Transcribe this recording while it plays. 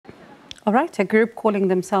All right, a group calling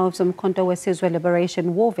themselves uMkhonto weSizwe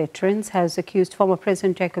Liberation War Veterans has accused former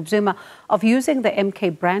President Jacob Zuma of using the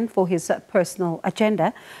MK brand for his personal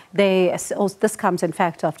agenda. This comes, in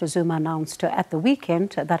fact, after Zuma announced at the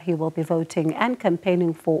weekend that he will be voting and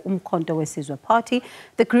campaigning for uMkhonto weSizwe Party.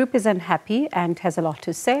 The group is unhappy and has a lot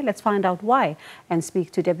to say. Let's find out why and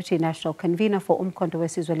speak to Deputy National Convener for uMkhonto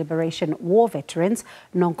weSizwe Liberation War Veterans,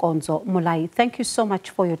 Nonkonzo Molai. Thank you so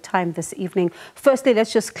much for your time this evening. Firstly,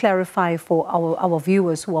 let's just clarify for our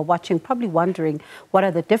viewers who are watching, probably wondering what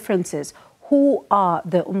are the differences. Who are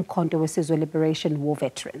the uMkhonto weSizwe Liberation War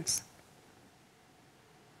Veterans?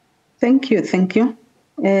 Thank you.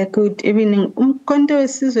 Good evening. uMkhonto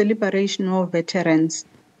weSizwe Liberation War Veterans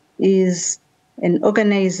is an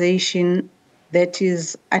organization that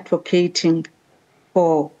is advocating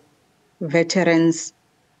for veterans'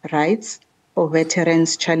 rights, for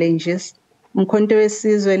veterans' challenges. uMkhonto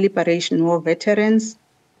weSizwe Liberation War Veterans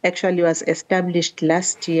actually was established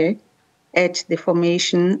last year at the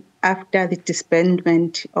formation after the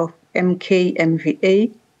disbandment of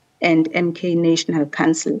MK-MVA and MK National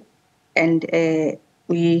Council. And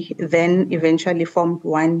we then eventually formed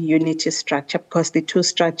one unity structure because the two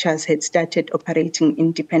structures had started operating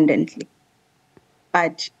independently.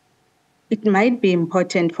 But it might be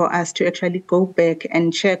important for us to actually go back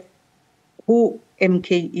and check who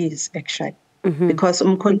MK is actually. Because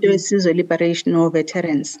uMkhonto weSizwe Liberation War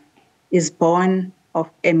Veterans is born of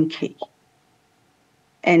MK.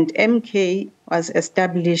 And MK was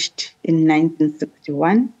established in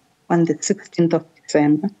 1961 on the 16th of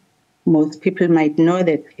December. Most people might know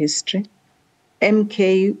that history.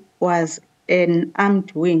 MK was an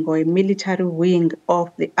armed wing or a military wing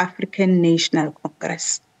of the African National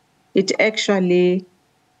Congress. It actually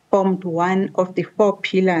formed one of the four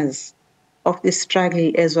pillars of the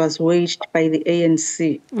struggle as was waged by the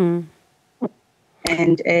ANC.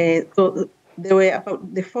 And so there were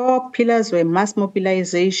about the four pillars were mass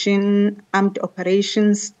mobilization, armed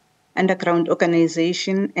operations, underground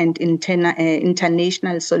organization, and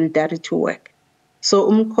international solidarity work. So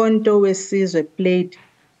uMkhonto weSizwe played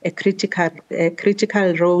a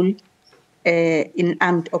critical role in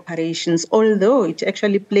armed operations, although it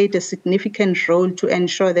actually played a significant role to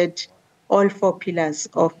ensure that all four pillars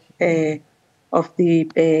of the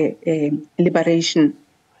liberation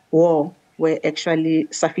war were actually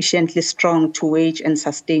sufficiently strong to wage and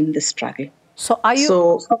sustain the struggle. So are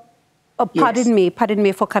you... Pardon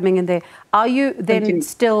me for coming in there. Are you then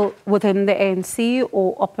still within the ANC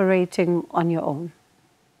or operating on your own?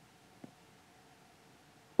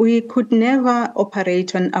 We could never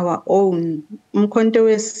operate on our own. uMkhonto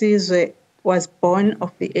weSizwe was born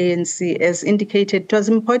of the ANC. As indicated, it was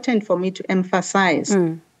important for me to emphasize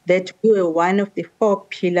that we were one of the four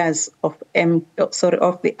pillars of the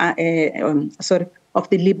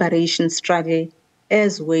liberation struggle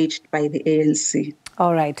as waged by the ANC.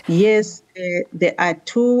 All right. Yes, there are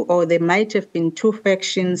two, or there might have been two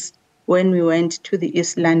factions when we went to the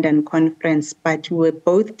East London Conference, but we were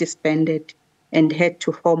both disbanded and had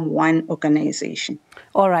to form one organization.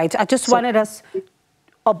 All right. I just wanted us... we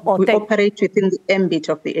operate within the ambit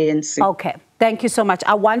of the ANC. Okay. Thank you so much.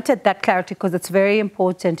 I wanted that clarity because it's very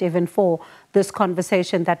important even for this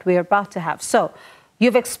conversation that we're about to have. So,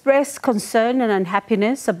 you've expressed concern and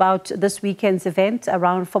unhappiness about this weekend's event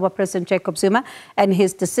around former President Jacob Zuma and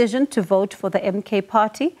his decision to vote for the MK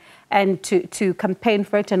party and to campaign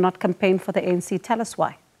for it and not campaign for the ANC. Tell us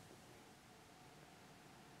why.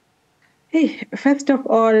 Hey, first of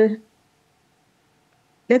all,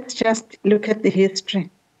 let's just look at the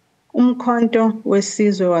history. uMkhonto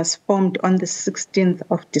weSizwe was formed on the 16th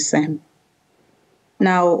of December.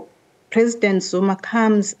 Now, President Zuma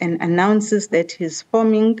comes and announces that he's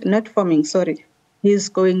he's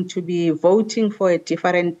going to be voting for a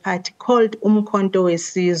different party called uMkhonto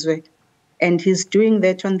weSizwe. And he's doing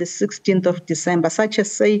that on the 16th of December, such a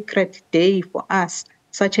sacred day for us,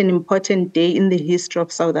 such an important day in the history of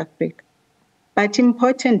South Africa. But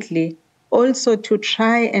importantly, also to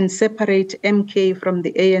try and separate MK from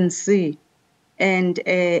the ANC, and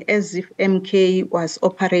as if MK was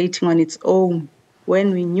operating on its own,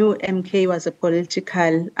 when we knew MK was a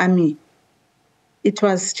political army. It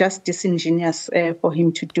was just disingenuous for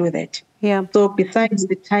him to do that. Yeah. So besides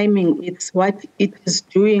the timing, it's what it is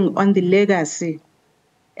doing on the legacy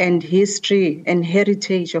and history and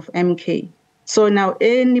heritage of MK. So now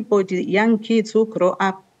anybody, young kids who grow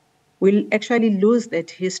up, will actually lose that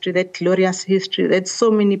history, that glorious history that so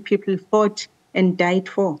many people fought and died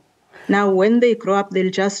for. Now, when they grow up, they'll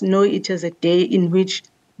just know it as a day in which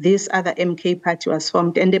this other MK party was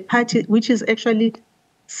formed, and a party which is actually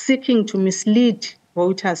seeking to mislead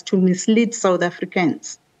voters, to mislead South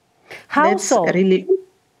Africans. How so? Really...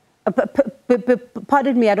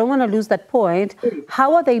 Pardon me, I don't want to lose that point.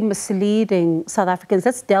 How are they misleading South Africans?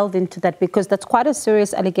 Let's delve into that, because that's quite a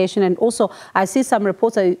serious allegation. And also, I see some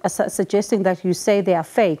reports are suggesting that you say they are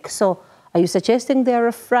fake. So are you suggesting they're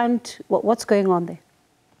a front? What's going on there?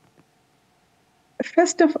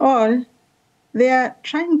 First of all, they're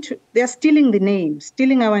stealing the name,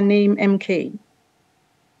 stealing our name, MK. Of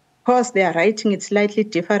course, they are writing it slightly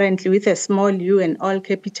differently with a small u and all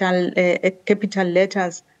capital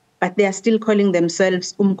letters, but they are still calling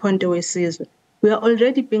themselves uMkhonto weSizwe. We are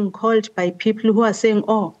already being called by people who are saying,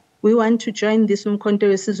 oh, we want to join this uMkhonto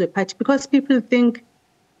weSizwe party, because people think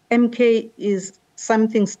MK is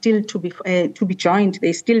something still to be joined.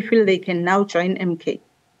 They still feel they can now join MK.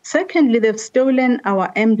 Secondly, they've stolen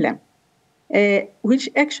our emblem, which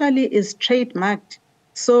actually is trademarked.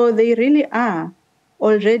 So they really are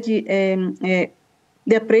already,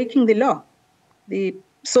 they're breaking the law.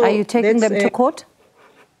 Are you taking them to court?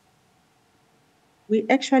 We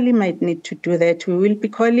actually might need to do that. We will be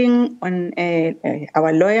calling on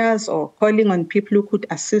our lawyers or calling on people who could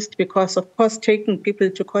assist, because, of course, taking people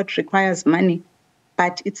to court requires money,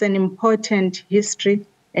 but it's an important history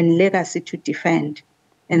and legacy to defend,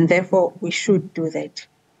 and therefore we should do that.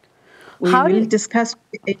 We will discuss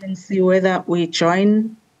with the ANC whether we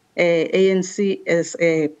join ANC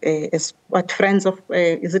as what friends of,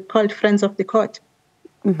 is it called Friends of the Court?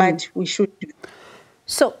 Mm-hmm. But we should do that.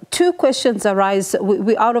 So two questions arise.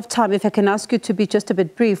 We're out of time. If I can ask you to be just a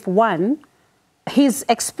bit brief. One, he's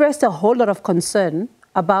expressed a whole lot of concern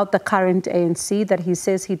about the current ANC that he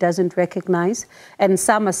says he doesn't recognize. And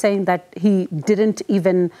some are saying that he didn't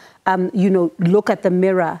even, look at the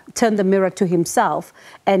mirror, turn the mirror to himself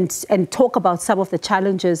and talk about some of the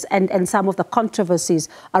challenges and some of the controversies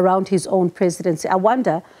around his own presidency. I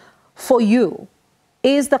wonder, for you,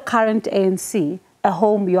 is the current ANC a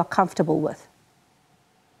home you are comfortable with?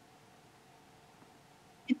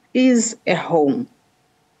 It is a home.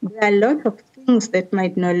 There are a lot of things that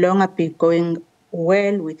might no longer be going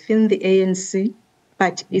well within the ANC,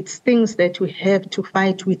 but it's things that we have to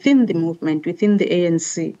fight within the movement, within the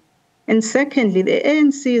ANC. And secondly, the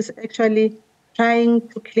ANC is actually trying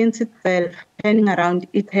to cleanse itself, turning around.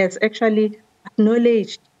 It has actually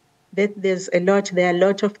acknowledged that there are a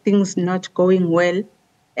lot of things not going well,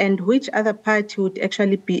 and which other party would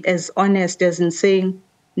actually be as honest as in saying,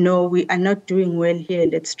 no, we are not doing well here,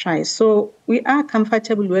 let's try. So we are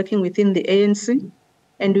comfortable working within the ANC,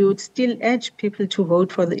 and we would still urge people to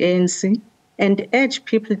vote for the ANC and urge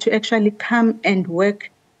people to actually come and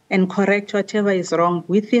work and correct whatever is wrong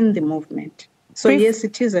within the movement. So yes,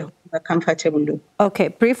 it is a comfortable look. Okay,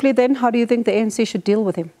 briefly then, how do you think the ANC should deal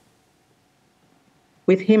with him?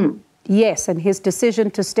 With him? Yes, and his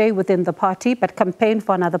decision to stay within the party but campaign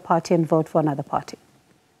for another party and vote for another party.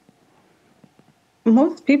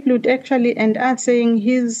 Most people would actually end up saying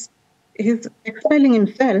he's expelling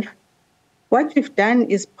himself. What we've done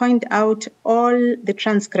is point out all the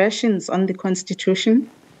transgressions on the Constitution,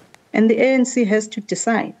 and the ANC has to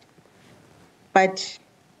decide. But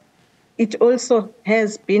it also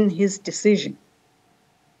has been his decision.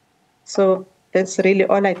 So that's really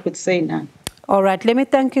all I could say now. All right. Let me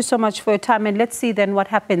thank you so much for your time. And let's see then what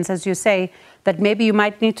happens, as you say, that maybe you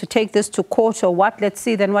might need to take this to court or what. Let's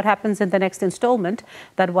see then what happens in the next installment.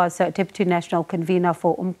 That was Deputy National Convener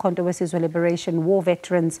for uMkhonto weSizwe Liberation War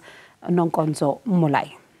Veterans, Nonkonzo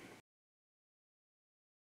Molai.